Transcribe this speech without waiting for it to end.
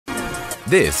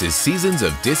This is Seasons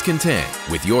of Discontent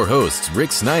with your hosts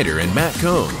Rick Snyder and Matt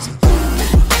Combs.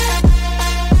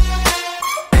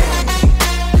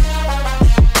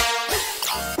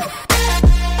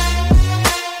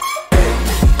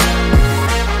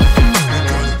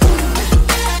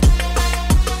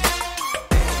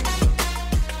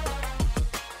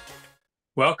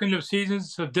 Welcome to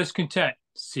Seasons of Discontent,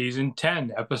 Season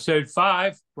 10, Episode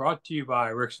 5, brought to you by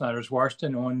Rick Snyder's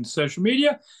Washington on social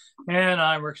media. And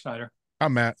I'm Rick Snyder.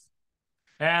 I'm Matt.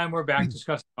 And we're back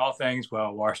discussing all things,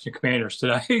 Washington Commanders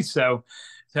today. So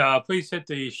please hit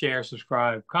the share,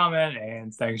 subscribe, comment,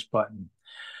 and thanks button.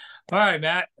 All right,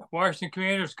 Matt, Washington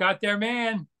Commanders got their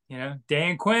man,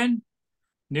 Dan Quinn,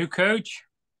 new coach,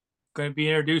 going to be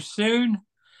introduced soon.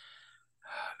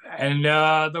 And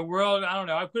the world, I don't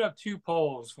know, I put up two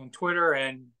polls on Twitter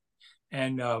and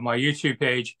my YouTube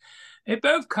page. They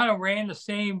both kind of ran the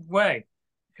same way.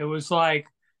 It was like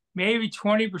maybe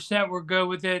 20% were good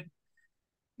with it,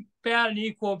 about an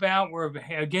equal amount were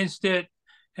against it,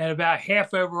 and about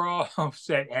half overall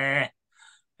said, eh.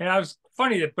 And I was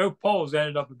funny that both polls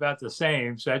ended up about the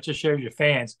same, so that just shows you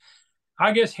fans.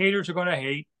 I guess haters are going to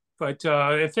hate, but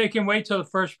if they can wait till the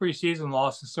first preseason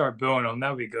loss and start booing them,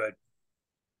 that would be good.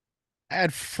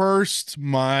 At first,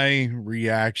 my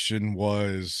reaction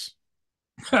was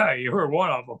you were one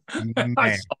of them.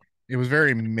 meh. It was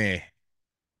very meh,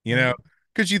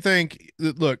 because you think,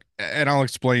 look, and I'll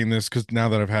explain this because now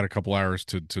that I've had a couple hours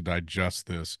to digest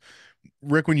this,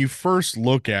 Rick, when you first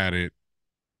look at it,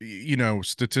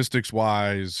 statistics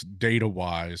wise, data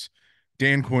wise,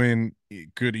 Dan Quinn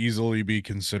could easily be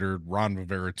considered Ron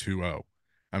Rivera 2.0.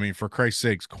 I mean, for Christ's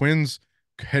sakes, Quinn's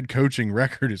head coaching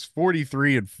record is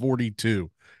 43-42.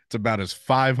 It's about as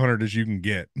 500 as you can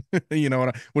get.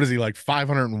 What is he, like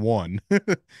 501?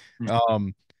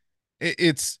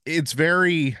 It's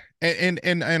very,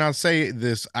 and I'll say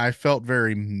this, I felt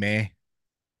very meh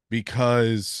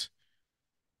because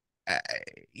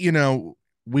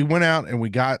we went out and we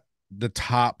got the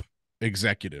top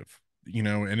executive,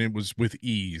 and it was with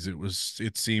ease.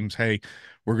 It seems, hey,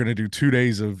 we're going to do 2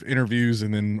 days of interviews.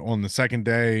 And then on the second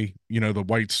day, the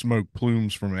white smoke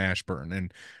plumes from Ashburn.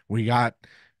 And we got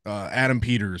Adam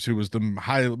Peters, who was the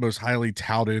most highly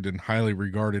touted and highly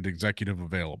regarded executive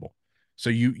available. So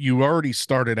you already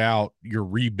started out your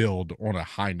rebuild on a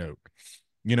high note,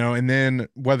 and then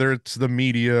whether it's the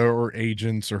media or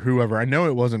agents or whoever, I know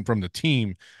it wasn't from the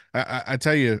team. I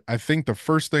tell you, I think the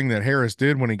first thing that Harris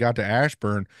did when he got to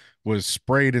Ashburn was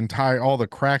sprayed and tie all the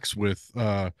cracks with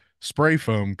spray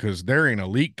foam, because there ain't a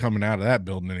leak coming out of that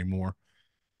building anymore.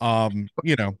 They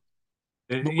don't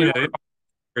operate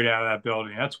out of that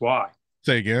building. That's why.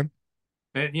 Say again.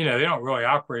 They don't really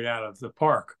operate out of the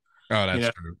park. Oh,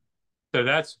 that's true. So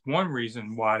that's one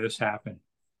reason why this happened.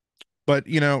 But,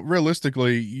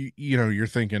 realistically, you're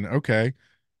thinking, okay,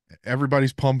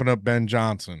 everybody's pumping up Ben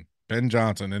Johnson. And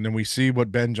then we see what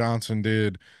Ben Johnson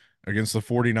did against the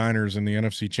 49ers in the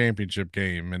NFC Championship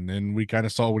game. And then we kind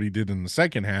of saw what he did in the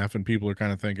second half, and people are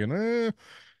kind of thinking,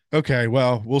 okay,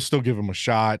 well, we'll still give him a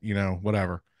shot,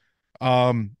 whatever.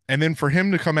 And then for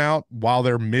him to come out while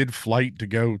they're mid-flight to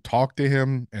go talk to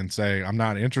him and say, I'm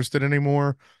not interested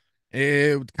anymore,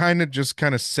 it kind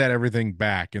of set everything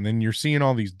back. And then you're seeing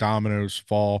all these dominoes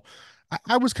fall.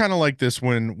 I was kind of like this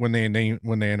when they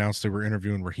announced they were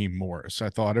interviewing Raheem Morris. I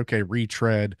thought, okay,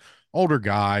 retread, older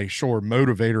guy, sure,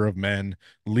 motivator of men,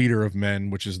 leader of men,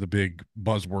 which is the big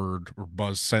buzzword or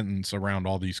buzz sentence around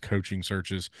all these coaching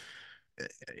searches.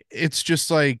 It's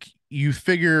just like, you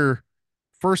figure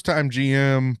first-time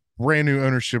GM, brand new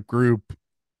ownership group,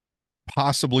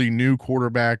 possibly new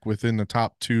quarterback within the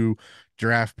top 2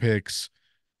 draft picks.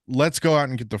 Let's go out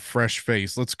and get the fresh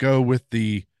face. Let's go with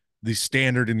the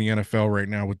standard in the NFL right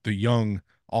now with the young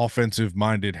offensive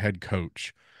minded head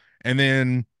coach. And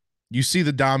then you see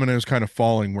the dominoes kind of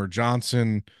falling where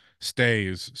Johnson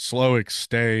stays, Slowick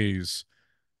stays,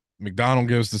 McDonald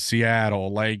goes to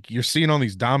Seattle. Like, you're seeing all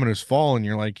these dominoes fall, and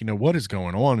you're like, what is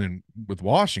going on with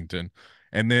Washington?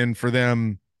 And then for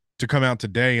them to come out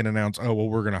today and announce, oh, well,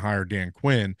 we're going to hire Dan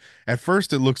Quinn. At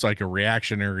first, it looks like a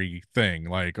reactionary thing,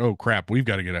 like, oh crap, we've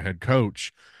got to get a head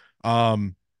coach.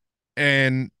 And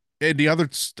the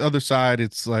other side,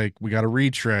 it's like, we got a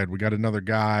retread. We got another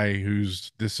guy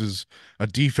this is a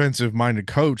defensive minded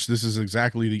coach. This is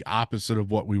exactly the opposite of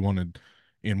what we wanted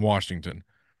in Washington.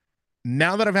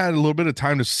 Now that I've had a little bit of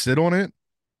time to sit on it,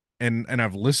 and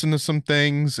I've listened to some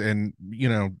things, and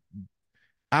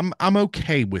I'm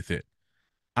okay with it.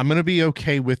 I'm going to be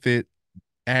okay with it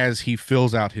as he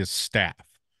fills out his staff.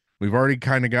 We've already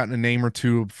kind of gotten a name or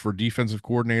two for defensive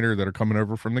coordinator that are coming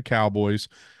over from the Cowboys.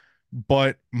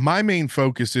 But my main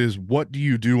focus is what do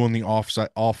you do on the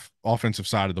offensive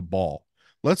side of the ball?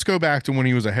 Let's go back to when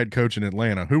he was a head coach in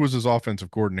Atlanta. Who was his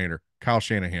offensive coordinator? Kyle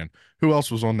Shanahan. Who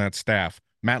else was on that staff?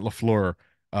 Matt LaFleur,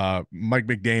 Mike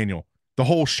McDaniel, the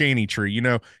whole Shaney tree.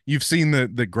 You've seen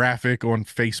the graphic on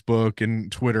Facebook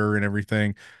and Twitter and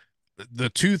everything. The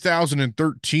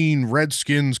 2013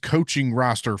 Redskins coaching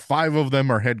roster, 5 of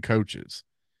them are head coaches.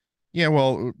 Yeah,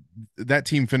 well, that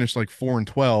team finished like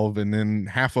 4-12, and then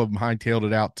half of them hightailed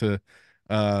it out to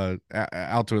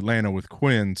Atlanta with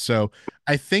Quinn. So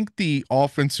I think the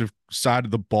offensive side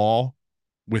of the ball,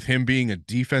 with him being a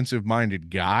defensive minded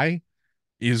guy,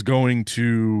 is going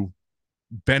to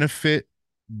benefit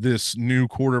this new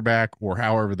quarterback, or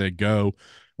however they go,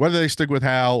 whether they stick with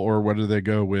Hal or whether they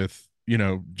go with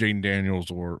Jaden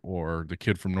Daniels or the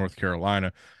kid from North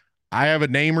Carolina. I have a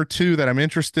name or two that I'm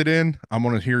interested in. I'm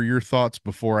going to hear your thoughts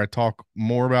before I talk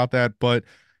more about that. But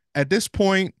at this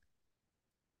point,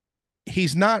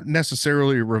 he's not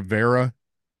necessarily Rivera,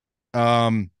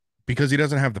 because he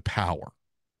doesn't have the power.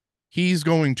 He's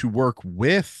going to work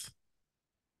with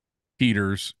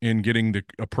Peters in getting the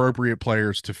appropriate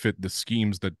players to fit the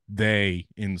schemes that they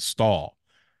install.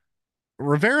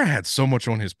 Rivera had so much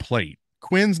on his plate.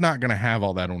 Quinn's not going to have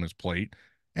all that on his plate.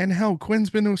 And hell, Quinn's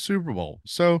been to a Super Bowl.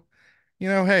 So,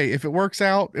 hey, if it works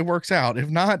out, it works out. If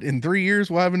not, in 3 years,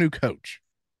 we'll have a new coach.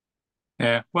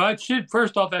 Yeah. Well,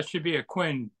 first off, that should be a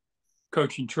Quinn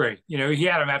coaching tree. He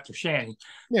had him after Shanny.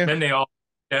 Yeah. Then they all,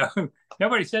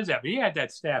 nobody says that, but he had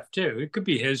that staff too. It could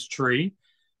be his tree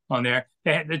on there.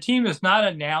 The team has not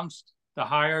announced the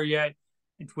hire yet,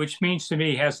 which means to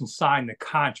me he hasn't signed the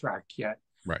contract yet.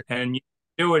 Right. And you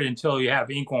do it until you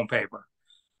have ink on paper.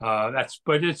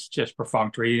 But it's just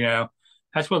perfunctory,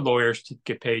 That's what lawyers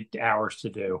get paid hours to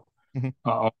do.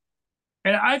 Mm-hmm.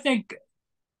 And I think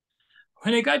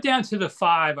when they got down to the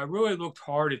 5, I really looked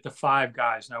hard at the 5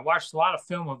 guys, and I watched a lot of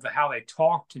film of how they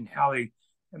talked and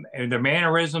and their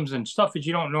mannerisms and stuff that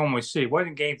you don't normally see. It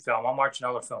wasn't game film. I'm watching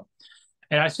other film.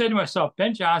 And I said to myself,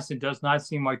 Ben Johnson does not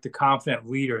seem like the confident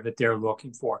leader that they're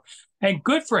looking for. And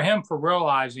good for him for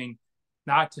realizing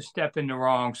not to step in the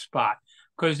wrong spot,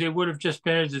 because it would have just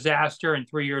been a disaster and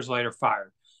 3 years later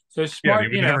fired. So smart,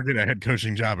 he would never get a head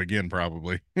coaching job again,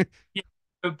 probably.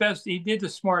 He did the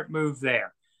smart move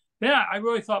there. Then I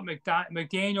really thought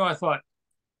McDaniel,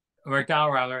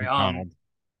 McDonald,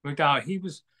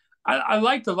 I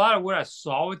liked a lot of what I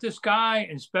saw with this guy,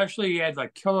 and especially he had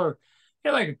like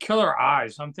a killer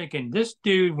eyes. I'm thinking, this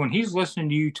dude, when he's listening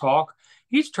to you talk,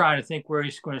 he's trying to think where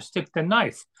he's going to stick the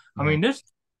knife. Mm-hmm. I mean, this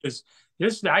is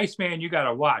the Iceman you got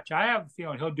to watch. I have a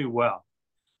feeling he'll do well.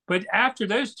 But after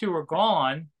those two are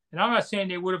gone, and I'm not saying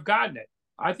they would have gotten it.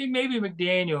 I think maybe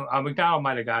McDonald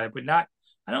might have got it, but not.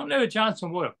 I don't know that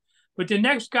Johnson would have. But the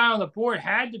next guy on the board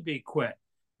had to be Quinn,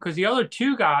 because the other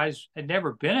 2 guys had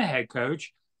never been a head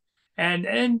coach.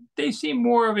 And they seem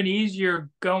more of an easier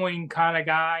going kind of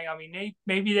guy. I mean,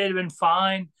 maybe they'd have been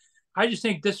fine. I just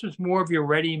think this was more of your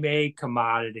ready-made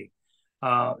commodity.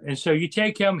 And so you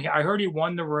take him. I heard he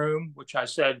won the room, which I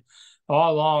said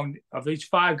all along, of these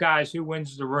 5 guys, who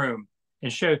wins the room,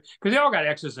 and show, because they all got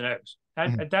X's and O's.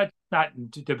 That's not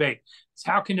debate. It's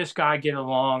how can this guy get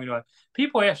along?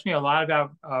 People ask me a lot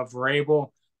about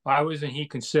Vrabel. Why wasn't he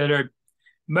considered?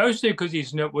 Mostly because he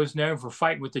was known for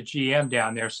fighting with the GM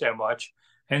down there so much.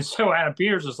 And so Adam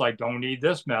Peters was like, don't need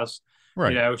this mess.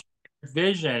 Right.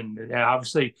 Vision. And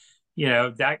obviously,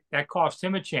 that cost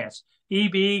him a chance.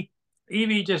 EB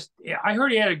just, I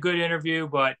heard he had a good interview,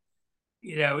 but,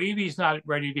 EB's not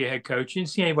ready to be a head coach. You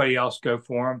didn't see anybody else go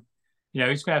for him.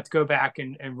 He's going to have to go back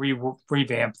and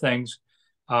revamp things.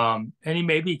 And he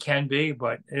maybe can be,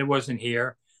 but it wasn't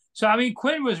here. So, I mean,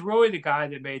 Quinn was really the guy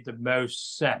that made the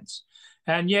most sense.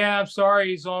 And yeah, I'm sorry,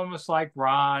 he's almost like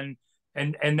Ron,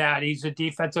 and that he's a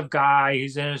defensive guy.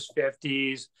 He's in his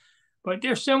 50s, but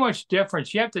there's so much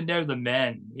difference. You have to know the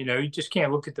men. You just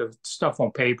can't look at the stuff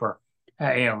on paper,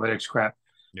 analytics crap.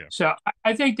 Yeah. So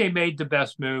I think they made the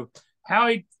best move. How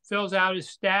he fills out his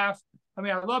staff. I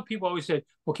mean, I love people always say,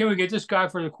 well, can we get this guy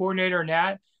for the coordinator and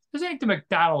that? This ain't the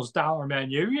McDonald's dollar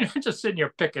menu. You're not just sitting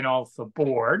here picking off the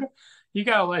board. You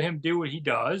got to let him do what he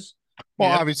does.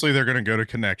 Well, obviously they're going to go to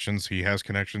connections. He has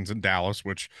connections in Dallas,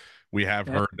 which we have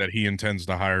heard that he intends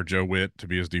to hire Joe Witt to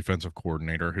be his defensive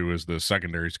coordinator, who is the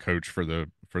secondaries coach for the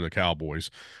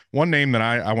Cowboys. One name that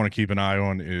I want to keep an eye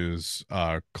on is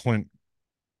Clint.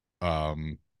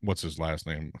 What's his last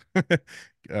name?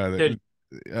 Clint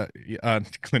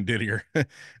Didier.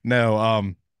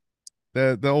 No,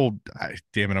 the old.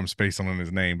 Damn it, I'm spacing on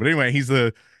his name. But anyway, he's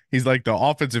like the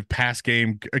offensive pass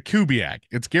game Kubiak.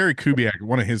 It's Gary Kubiak,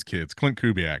 one of his kids, Clint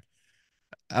Kubiak.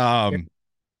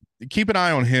 keep an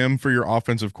eye on him for your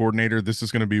offensive coordinator. This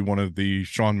is going to be one of the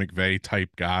Sean McVay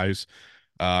type guys.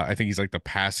 I think he's like the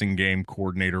passing game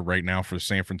coordinator right now for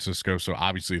San Francisco. So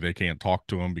obviously they can't talk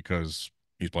to him because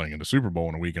he's playing in the Super Bowl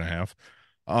in a week and a half.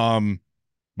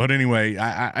 But anyway,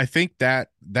 I think that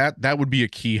would be a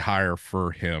key hire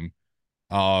for him.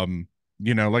 Um,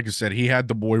 like I said, he had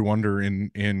the boy wonder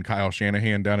in Kyle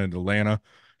Shanahan down in Atlanta.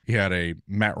 He had a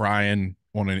Matt Ryan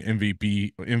on an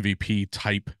MVP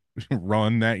type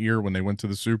run that year when they went to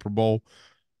the Super Bowl.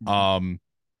 Um,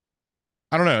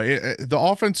 I don't know. The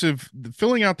offensive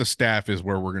filling out the staff is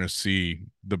where we're going to see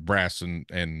the brass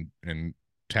and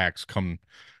tax come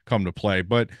to play.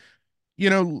 But you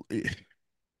know,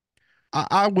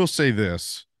 I will say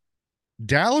this: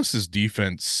 Dallas's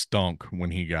defense stunk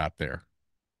when he got there.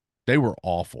 They were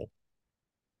awful.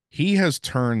 He has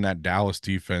turned that Dallas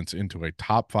defense into a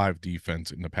top 5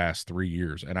 defense in the past 3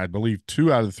 years. And I believe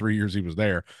 2 out of the 3 years he was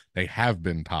there, they have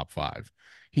been top 5.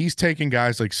 He's taken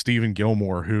guys like Stephen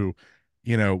Gilmore, who,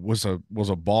 was a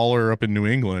baller up in New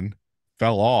England,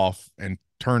 fell off and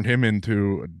turned him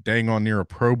into dang on near a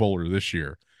Pro Bowler this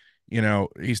year.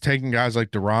 He's taken guys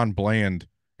like Deron Bland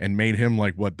and made him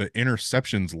like what the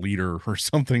interceptions leader or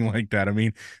something like that. I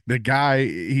mean, the guy,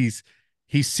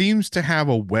 he seems to have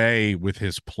a way with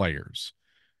his players.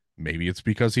 Maybe it's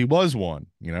because he was one.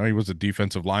 He was a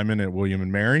defensive lineman at William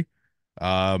and Mary.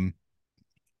 Um,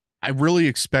 I really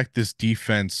expect this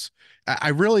defense. I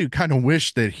really kind of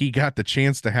wish that he got the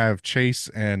chance to have Chase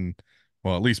and,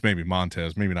 well, at least maybe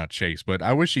Montez, maybe not Chase, but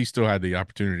I wish he still had the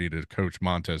opportunity to coach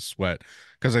Montez Sweat,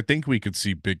 because I think we could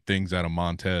see big things out of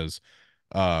Montez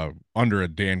under a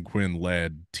Dan Quinn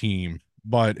led team.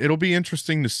 But it'll be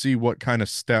interesting to see what kind of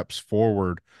steps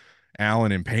forward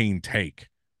Allen and Payne take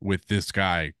with this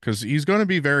guy, because he's going to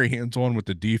be very hands-on with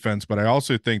the defense, but I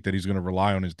also think that he's going to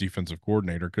rely on his defensive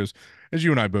coordinator, because as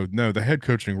you and I both know, the head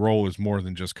coaching role is more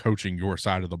than just coaching your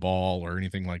side of the ball or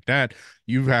anything like that.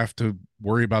 You have to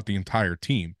worry about the entire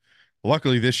team.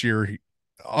 Luckily this year,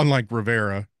 unlike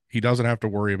Rivera, he doesn't have to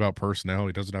worry about personnel.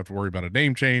 He doesn't have to worry about a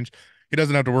name change. He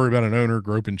doesn't have to worry about an owner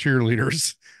groping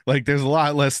cheerleaders. Like, there's a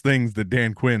lot less things that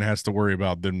Dan Quinn has to worry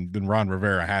about than Ron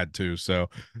Rivera had to. So,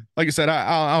 like I said,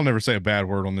 I'll never say a bad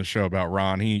word on this show about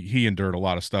Ron. He endured a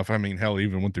lot of stuff. I mean, hell, he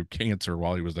even went through cancer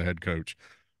while he was the head coach.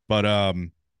 But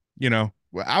I'm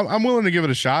willing to give it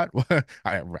a shot.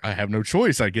 I have no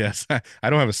choice, I guess. I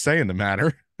don't have a say in the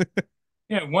matter.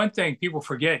 Yeah, one thing people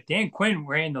forget: Dan Quinn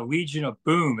ran the Legion of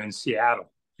Boom in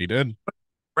Seattle. He did.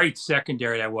 Great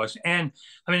secondary that was. And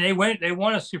I mean, they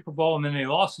won a Super Bowl and then they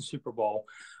lost the Super Bowl.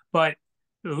 But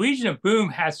the Legion of Boom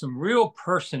had some real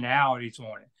personalities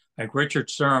on it, like Richard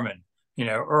Sherman,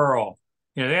 Earl.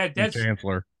 That's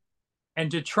Chancellor. And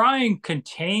to try and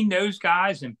contain those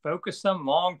guys and focus them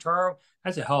long term,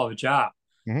 that's a hell of a job.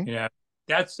 Mm-hmm.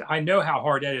 I know how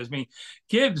hard that is. I mean,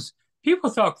 Gibbs, people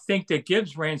think that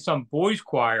Gibbs ran some boys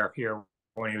choir here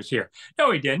when he was here.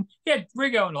 No, he didn't. He had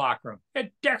Rigo in the locker room. He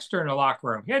had Dexter in the locker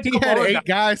room. He had 8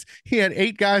 guys. He had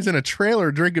 8 guys in a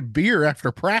trailer drinking beer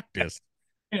after practice.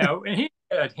 And he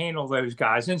had to handle those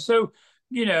guys. And so,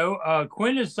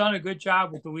 Quinn has done a good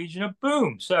job with the Legion of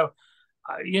Boom. So,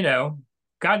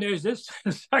 God knows this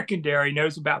secondary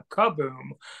knows about kaboom.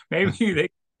 Maybe they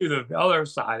do the other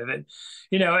side of it,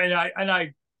 and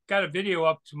I got a video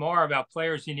up tomorrow about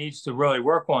players he needs to really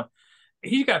work on.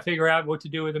 He's got to figure out what to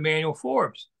do with Emmanuel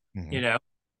Forbes,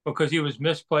 because he was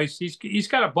misplaced. He's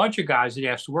got a bunch of guys that he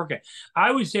has to work at.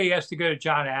 I would say he has to go to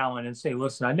John Allen and say,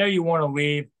 listen, I know you want to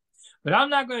leave, but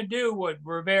I'm not going to do what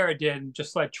Rivera did and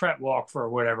just let Trent walk for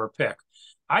whatever pick.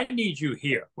 I need you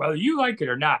here, whether you like it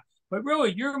or not. But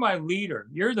really, you're my leader.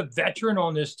 You're the veteran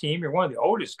on this team. You're one of the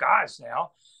oldest guys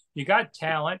now. You got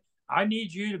talent. I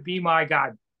need you to be my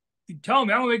guy. Tell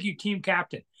me, I'm going to make you team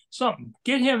captain. Something.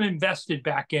 Get him invested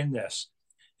back in this.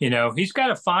 He's got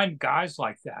to find guys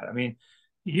like that. I mean,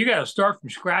 you got to start from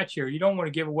scratch here. You don't want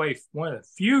to give away one of the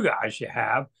few guys you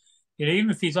have.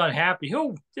 Even if he's unhappy,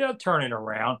 he'll turn it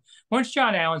around. Once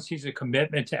John Allen sees a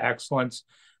commitment to excellence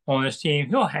on this team,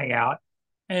 he'll hang out.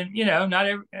 And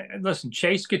listen,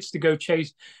 Chase gets to go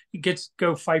he gets to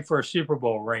go fight for a Super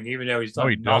Bowl ring, even though he's done. No,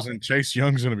 he doesn't. Chase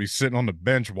Young's going to be sitting on the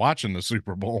bench watching the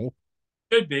Super Bowl.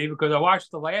 Could be, because I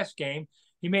watched the last game.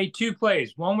 He made 2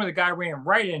 plays. One where the guy ran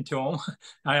right into him.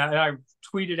 I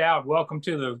tweeted out, "Welcome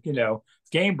to the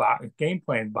game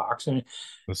plan box." The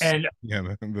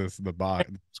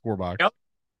score box.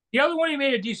 The other one, he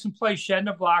made a decent play, shedding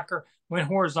a blocker, went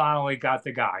horizontally, got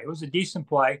the guy. It was a decent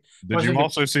play. Did you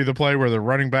also see the play where the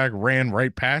running back ran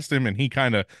right past him and he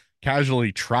kind of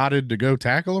casually trotted to go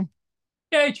tackle him?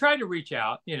 Yeah, he tried to reach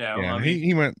out. Yeah,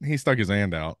 he stuck his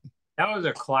hand out. That was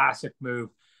a classic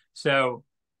move. So,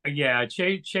 Yeah,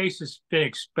 Chase has been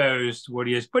exposed to what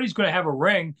he is, but he's going to have a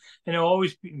ring, and he'll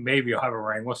always be, maybe he'll have a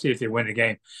ring. We'll see if they win the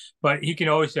game, but he can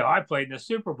always say, "I played in the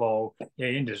Super Bowl. Yeah,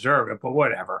 he didn't deserve it, but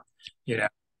whatever." You know,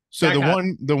 So that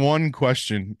kind of the one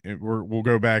question we'll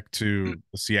go back to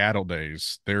the Seattle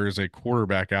days. There is a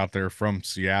quarterback out there from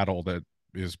Seattle that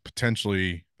is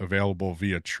potentially available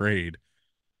via trade.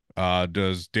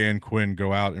 Does Dan Quinn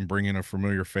go out and bring in a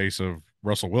familiar face of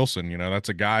Russell Wilson? You know, that's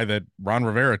a guy that Ron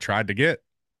Rivera tried to get.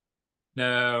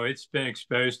 no, it's been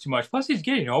exposed too much. Plus, he's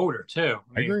getting older too.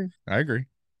 I I mean, agree. I agree.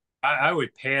 I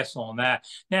would pass on that.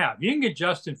 Now, if you can get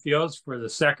Justin Fields for the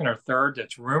second or third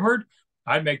that's rumored,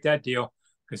 I'd make that deal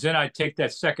because then I'd take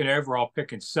that second overall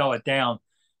pick and sell it down,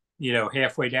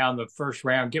 halfway down the first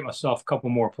round, get myself a couple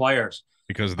more players.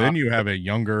 Because then you have a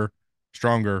younger,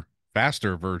 stronger,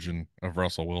 faster version of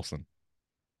Russell Wilson.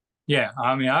 Yeah,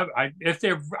 I mean, I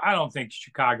don't think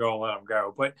Chicago will let them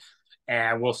go, but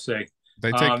and we'll see.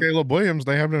 They take Caleb Williams,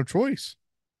 they have no choice.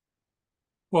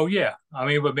 Well, yeah, I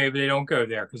mean, but maybe they don't go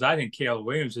there because I think Caleb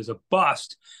Williams is a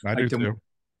bust. I Like do too.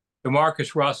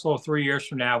 DeMarcus Russell, 3 years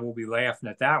from now, we'll be laughing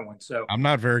at that one. So I'm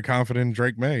not very confident in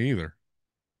Drake May either.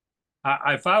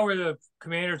 if I were the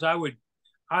Commanders, I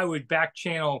would back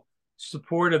channel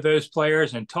support of those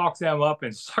players and talk them up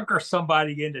and sucker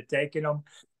somebody into taking them.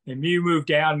 And you move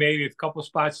down maybe a couple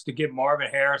spots to get Marvin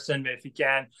Harrison if you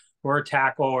can, or a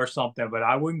tackle or something. But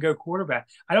I wouldn't go quarterback.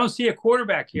 I don't see a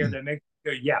quarterback here that makes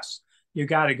you go, yes, you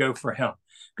got to go for him.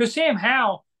 Because Sam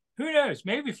Howell, who knows?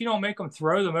 Maybe if you don't make him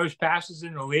throw the most passes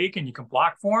in the league and you can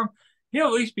block for him, he'll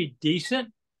at least be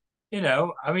decent.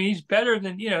 I mean, he's better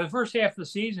than, the first half of the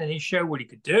season, he showed what he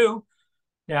could do.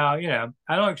 Now,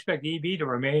 I don't expect EB to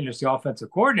remain as the offensive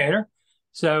coordinator.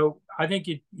 So I think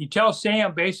you tell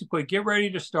Sam basically get ready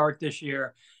to start this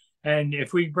year. And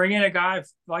if we bring in a guy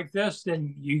like this,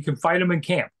 then you can fight him in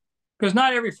camp. Because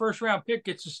not every first round pick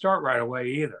gets to start right away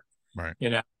either.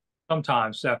 Right.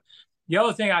 Sometimes. So the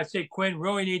other thing I'd say Quinn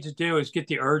really needs to do is get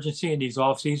the urgency in these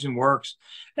offseason works.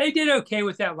 They did okay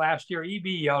with that last year. EB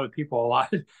yelled at people a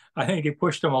lot. I think he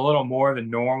pushed them a little more than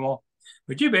normal.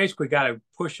 But you basically got to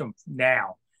push them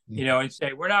now, and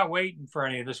say, we're not waiting for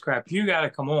any of this crap. You got to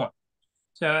come on.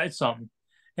 So it's something.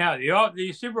 Now,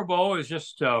 the Super Bowl is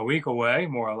just a week away,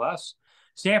 more or less.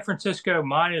 San Francisco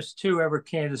 -2 over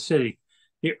Kansas City.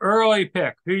 The early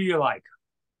pick, who do you like?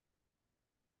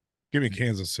 Give me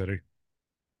Kansas City.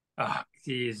 Oh,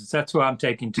 Jesus, that's what I'm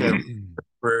taking too.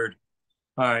 Bird.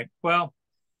 All right. Well,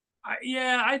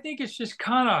 I think it's just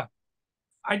kind of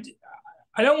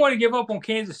I don't want to give up on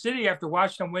Kansas City after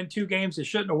watching them win 2 games they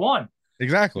shouldn't have won.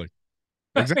 Exactly.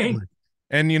 Exactly.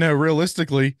 I mean, and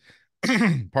realistically,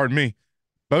 pardon me,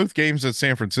 both games that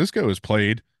San Francisco has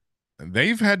played,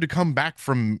 they've had to come back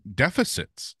from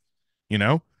deficits.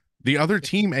 The other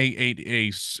team,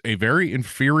 a very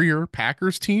inferior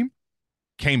Packers team,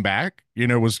 came back,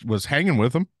 was hanging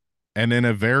with them, and then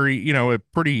a very, a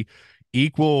pretty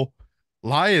equal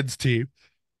Lions team.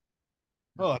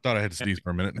 Oh, I thought I had to sneeze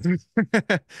for a minute.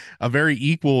 A very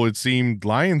equal, it seemed,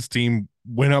 Lions team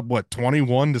went up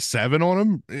 21-7 on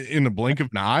them in the blink of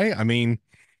an eye. I mean,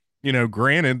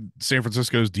 granted, San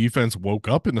Francisco's defense woke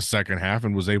up in the second half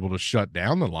and was able to shut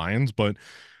down the Lions, but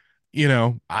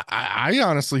I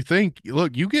honestly think,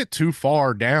 look, you get too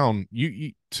far down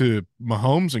you to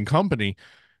Mahomes and company,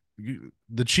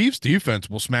 the Chiefs defense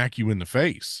will smack you in the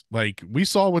face. Like we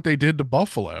saw what they did to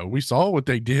Buffalo. We saw what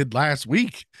they did last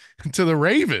week to the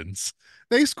Ravens.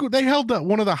 They held up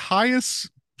one of the highest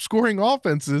scoring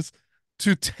offenses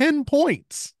to 10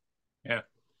 points. Yeah.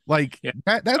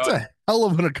 That's a hell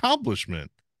of an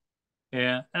accomplishment.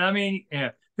 Yeah. And I mean,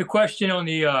 the question on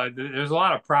there's a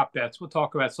lot of prop bets. We'll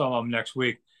talk about some of them next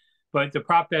week. But the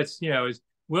prop bets, is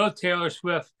will Taylor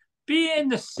Swift be in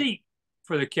the seat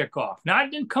for the kickoff?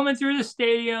 Not coming through the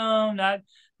stadium, not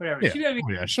whatever.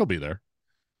 Yeah. She'll be there.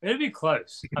 It'll be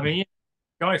close. I mean, you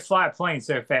can only fly a plane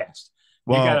so fast.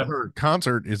 Well, her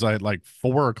concert is at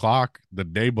 4:00 the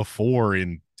day before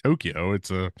in Tokyo. It's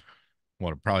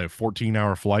probably a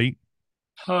 14-hour flight.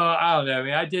 I don't know. I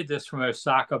mean, I did this from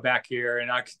Osaka back here,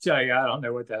 and I can tell you, I don't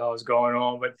know what the hell is going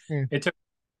on, but it took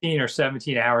 15 or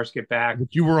 17 hours to get back.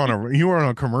 But you were on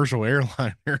a commercial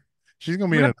airliner. She's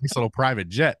gonna be in a nice little private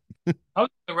jet. I was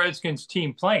the Redskins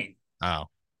team plane. Oh,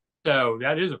 so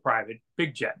that is a private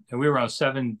big jet, and we were on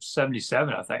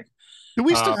 777, I think. Do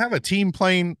we still have a team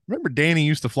plane? Remember, Danny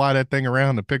used to fly that thing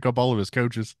around to pick up all of his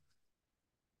coaches.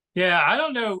 Yeah, I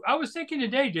don't know. I was thinking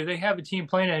today, do they have a team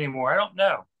plane anymore? I don't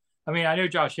know. I mean, I know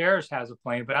Josh Harris has a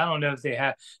plane, but I don't know if they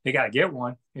got to get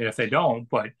one if they don't.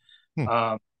 But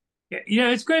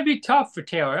It's going to be tough for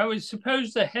Taylor. I would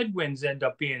suppose the headwinds end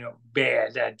up being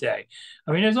bad that day.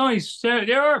 I mean,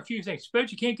 there are a few things.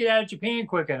 Suppose you can't get out of Japan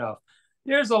quick enough.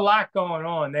 There's a lot going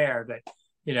on there but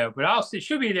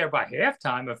she'll be there by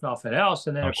halftime if nothing else.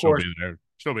 And then of she'll course, be there.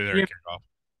 She'll be there at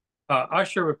kickoff.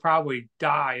 Usher would probably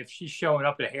die if she's showing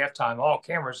up at halftime. All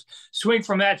cameras swing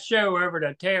from that show over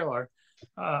to Taylor.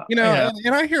 And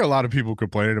I hear a lot of people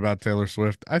complaining about Taylor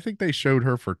Swift. I think they showed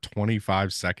her for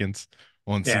 25 seconds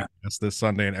on CBS this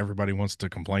Sunday, and everybody wants to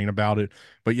complain about it.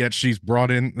 But yet she's brought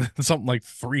in something like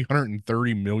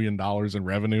 $330 million in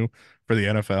revenue for the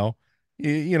NFL.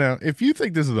 If you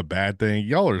think this is a bad thing,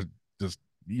 y'all are just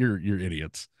you're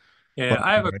idiots. Yeah,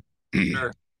 I have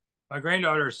my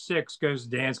granddaughter is 6, goes to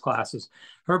dance classes.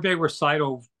 Her big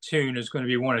recital tune is going to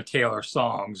be one of Taylor's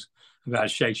songs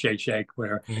about shake, shake, shake,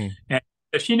 whatever. Mm-hmm.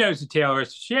 And she knows the Taylor.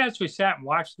 She actually sat and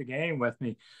watched the game with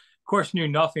me. Of course, knew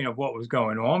nothing of what was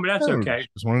going on, but that's okay.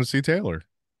 Just wanted to see Taylor.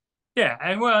 Yeah,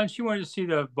 and she wanted to see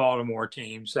the Baltimore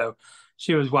team, so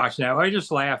she was watching that. I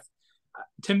just laughed.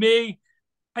 To me,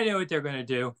 I know what they're going to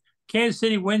do. Kansas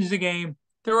City wins the game.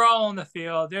 They're all on the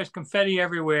field. There's confetti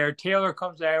everywhere. Taylor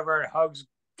comes over and hugs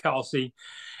Kelsey,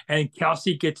 and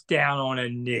Kelsey gets down on a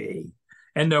knee,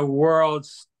 and the world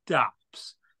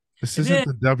stops. This isn't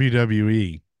the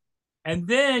WWE. And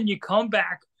then you come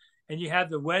back and you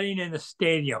have the wedding in the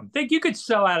stadium. Think you could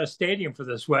sell out a stadium for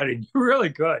this wedding? You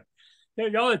really could.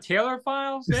 All the Taylor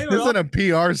files. This isn't a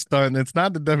PR stunt. It's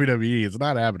not the WWE. It's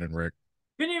not happening, Rick.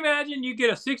 Can you imagine you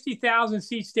get a 60,000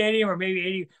 seat stadium or maybe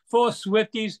 80 full of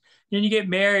Swifties, then you get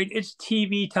married? It's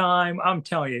TV time. I'm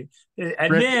telling you.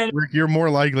 And Rick, you're more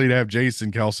likely to have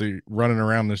Jason Kelsey running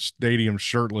around the stadium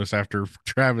shirtless after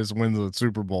Travis wins the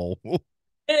Super Bowl.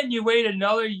 And you wait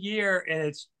another year and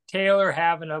it's Taylor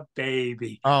having a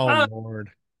baby. Oh,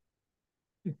 Lord.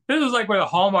 This is like what a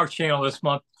Hallmark channel this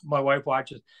month my wife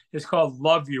watches. It's called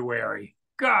Love-uary.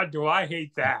 God, do I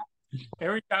hate that.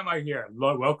 Every time I hear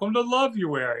welcome to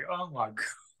Love-uary. Oh my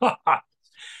God.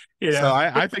 So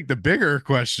I think the bigger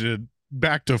question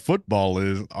back to football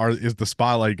is the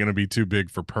spotlight going to be too big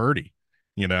for Purdy?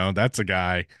 That's a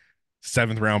guy,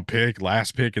 7th round pick,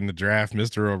 last pick in the draft,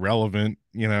 Mr. Irrelevant.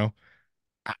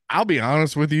 I'll be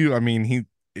honest with you. I mean,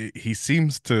 he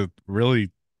seems to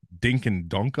really dink and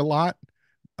dunk a lot.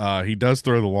 He does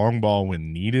throw the long ball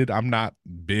when needed. I'm not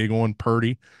big on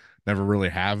Purdy, never really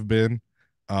have been.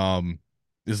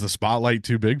 Is the spotlight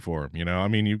too big for him? I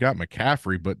mean, you've got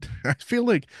McCaffrey, but I feel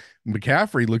like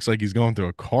McCaffrey looks like he's going through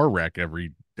a car wreck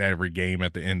every game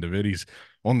at the end of it. He's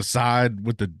on the side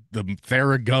with the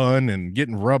Theragun and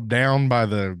getting rubbed down by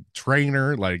the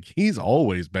trainer. Like, he's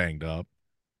always banged up.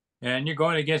 And you're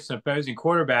going against an opposing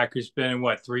quarterback who's been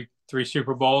in three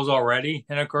Super Bowls already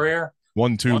in a career?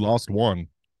 Won 2, lost 1.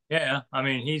 Yeah. I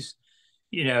mean, he's,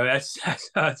 that's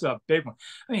a big one.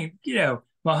 I mean,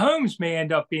 Mahomes may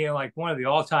end up being like one of the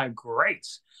all-time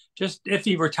greats, just if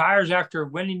he retires after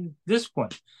winning this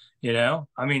one.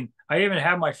 I mean, I even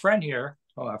have my friend here.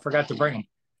 Oh, I forgot to bring him.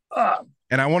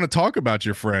 And I want to talk about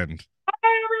your friend. Hi,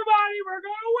 everybody. We're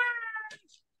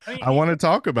going to win. I want to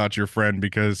talk about your friend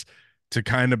because to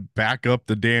kind of back up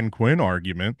the Dan Quinn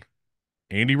argument,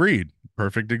 Andy Reid,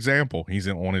 perfect example. He's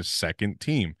on his 2nd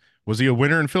team. Was he a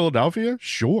winner in Philadelphia?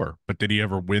 Sure. But did he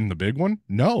ever win the big one?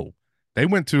 No. They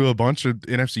went to a bunch of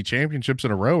NFC championships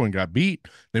in a row and got beat.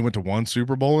 They went to 1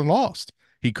 Super Bowl and lost.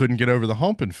 He couldn't get over the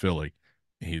hump in Philly.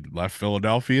 He left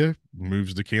Philadelphia,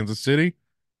 moves to Kansas City.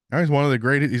 Now he's one of the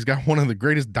greatest. He's got one of the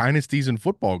greatest dynasties in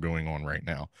football going on right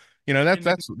now.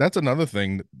 That's another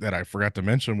thing that I forgot to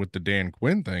mention with the Dan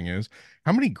Quinn thing is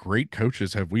how many great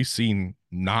coaches have we seen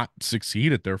not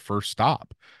succeed at their first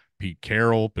stop? Pete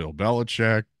Carroll, Bill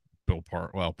Belichick,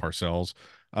 Parcells,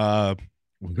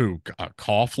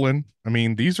 Coughlin. I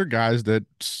mean, these are guys that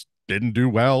didn't do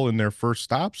well in their first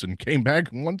stops and came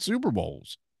back and won Super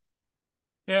Bowls.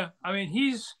 Yeah, I mean,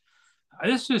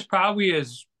 this is probably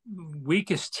his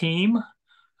weakest team,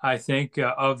 I think,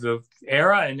 of the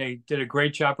era, and they did a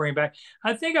great job bringing back.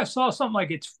 I think I saw something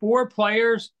like it's 4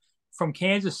 players from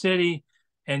Kansas City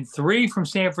and 3 from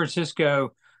San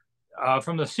Francisco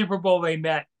from the Super Bowl they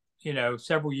met,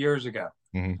 several years ago.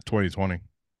 2020.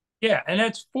 Yeah, and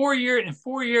that's 4 years. In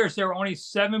 4 years, there were only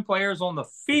 7 players on the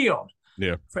field.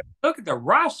 Yeah. Look at the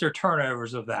roster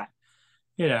turnovers of that.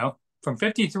 From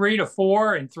 53 to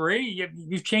 4 and 3,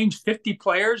 you've changed 50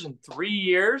 players in 3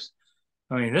 years.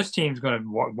 I mean,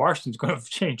 Washington's going to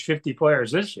change 50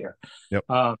 players this year. Yep.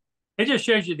 It just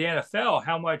shows you the NFL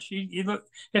how much you look.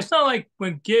 It's not like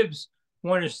when Gibbs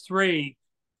won his 3.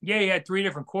 Yeah, he had 3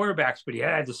 different quarterbacks, but he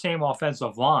had the same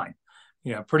offensive line.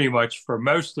 Pretty much for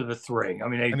most of the 3. I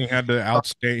mean, he had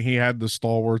the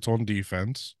stalwarts on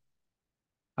defense.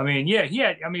 I mean, yeah, he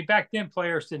had. I mean, back then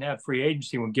players didn't have free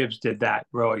agency when Gibbs did that,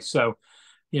 really. So,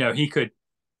 he could.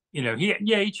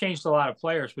 He changed a lot of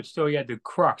players, but still he had the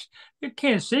crux. The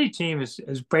Kansas City team is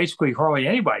basically hardly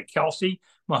anybody. Kelsey,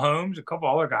 Mahomes, a couple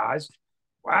other guys.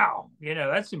 Wow,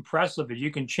 that's impressive that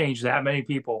you can change that many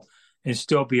people and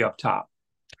still be up top.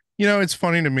 It's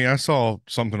funny to me. I saw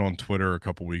something on Twitter a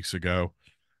couple weeks ago.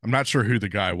 I'm not sure who the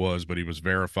guy was, but he was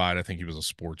verified. I think he was a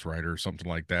sports writer or something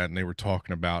like that. And they were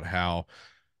talking about how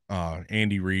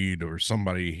Andy Reid or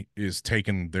somebody is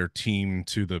taking their team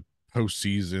to the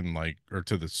postseason, like, or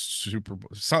to the Super Bowl.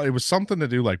 So it was something to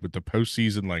do like with the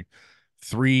postseason, like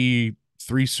three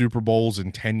Super Bowls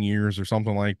in 10 years or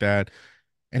something like that.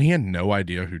 And he had no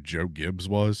idea who Joe Gibbs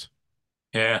was.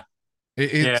 Yeah.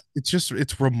 It's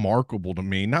it's remarkable to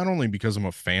me, not only because I'm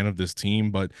a fan of this team,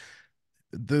 but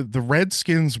the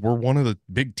Redskins were one of the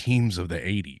big teams of the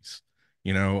 80s,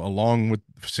 along with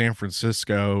San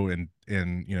Francisco and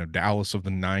Dallas of the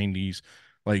 90s.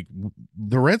 Like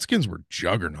the Redskins were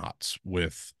juggernauts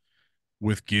with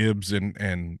Gibbs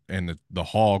and the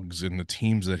Hogs and the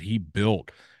teams that he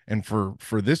built. And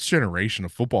for this generation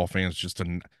of football fans,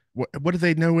 what do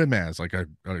they know him as? Like a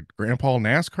grandpa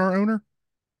NASCAR owner?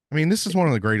 I mean, this is one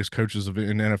of the greatest coaches in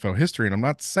NFL history, and I'm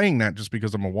not saying that just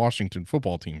because I'm a Washington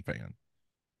football team fan.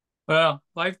 Well,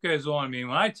 life goes on. I mean,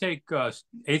 when I take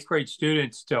eighth grade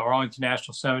students to Arlington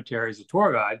National Cemetery as a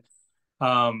tour guide,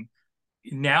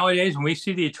 nowadays when we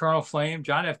see the eternal flame,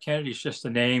 John F. Kennedy is just a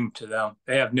name to them.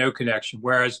 They have no connection.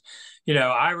 Whereas,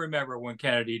 I remember when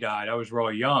Kennedy died, I was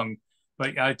really young,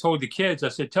 but I told the kids, I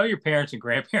said, tell your parents and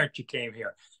grandparents you came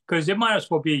here, because it might as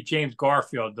well be James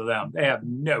Garfield to them. They have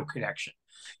no connection.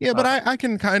 Yeah, but I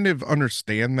can kind of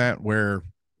understand that where,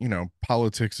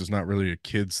 politics is not really a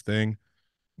kid's thing.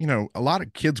 A lot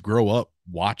of kids grow up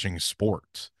watching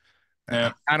sports.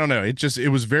 Yeah. I don't know. It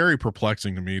was very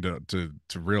perplexing to me to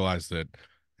realize that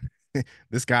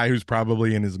this guy who's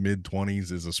probably in his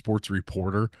mid-20s is a sports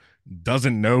reporter,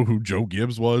 doesn't know who Joe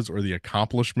Gibbs was or the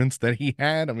accomplishments that he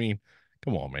had. I mean,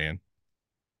 come on, man.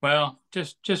 Well,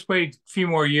 just wait a few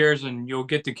more years and you'll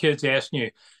get the kids asking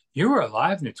you, you were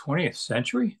alive in the 20th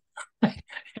century?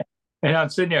 And I'm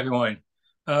sitting there going,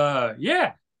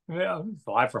 yeah, I was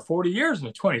alive for 40 years in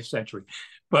the 20th century.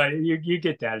 But you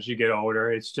get that as you get older.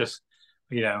 It's just,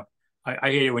 I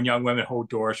hate it when young women hold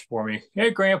doors for me.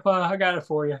 Hey, Grandpa, I got it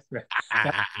for you.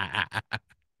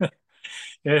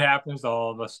 It happens to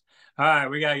all of us. All right,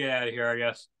 we got to get out of here, I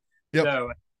guess. Yep.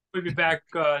 So we'll be back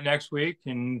next week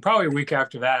and probably a week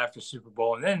after that, after Super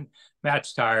Bowl. And then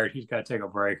Matt's tired. He's got to take a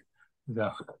break. So,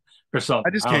 or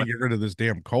something. I just can't get rid of this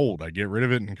damn cold. I get rid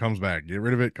of it and it comes back. Get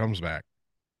rid of it, comes back.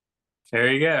 There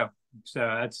you go.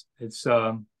 So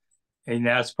and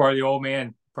that's part of the old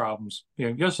man problems.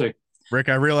 You'll see. Rick,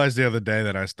 I realized the other day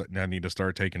that I need to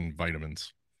start taking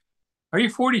vitamins. Are you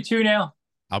 42 now?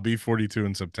 I'll be 42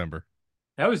 in September.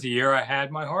 That was the year I had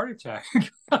my heart attack.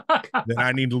 Then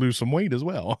I need to lose some weight as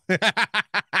well. Yeah.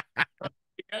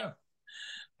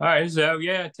 All right. So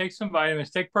yeah, take some vitamins,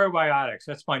 take probiotics.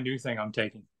 That's my new thing I'm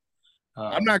taking.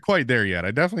 I'm not quite there yet.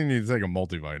 I definitely need to take a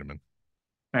multivitamin.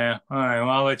 Yeah. All right. Well,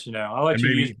 I'll let you know. I'll let and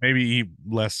you maybe eat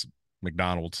less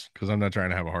McDonald's because I'm not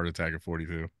trying to have a heart attack at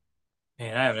 42.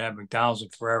 Man, I haven't had McDonald's in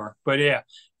forever. But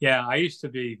yeah, I used to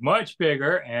be much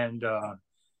bigger and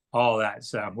all that.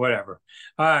 So whatever.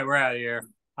 All right, we're out of here.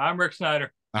 I'm Rick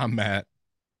Snyder. I'm Matt.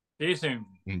 See you soon.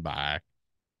 Bye.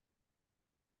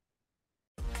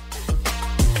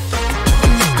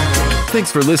 Thanks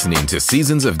for listening to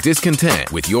Seasons of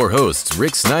Discontent with your hosts,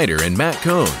 Rick Snyder and Matt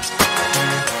Combs.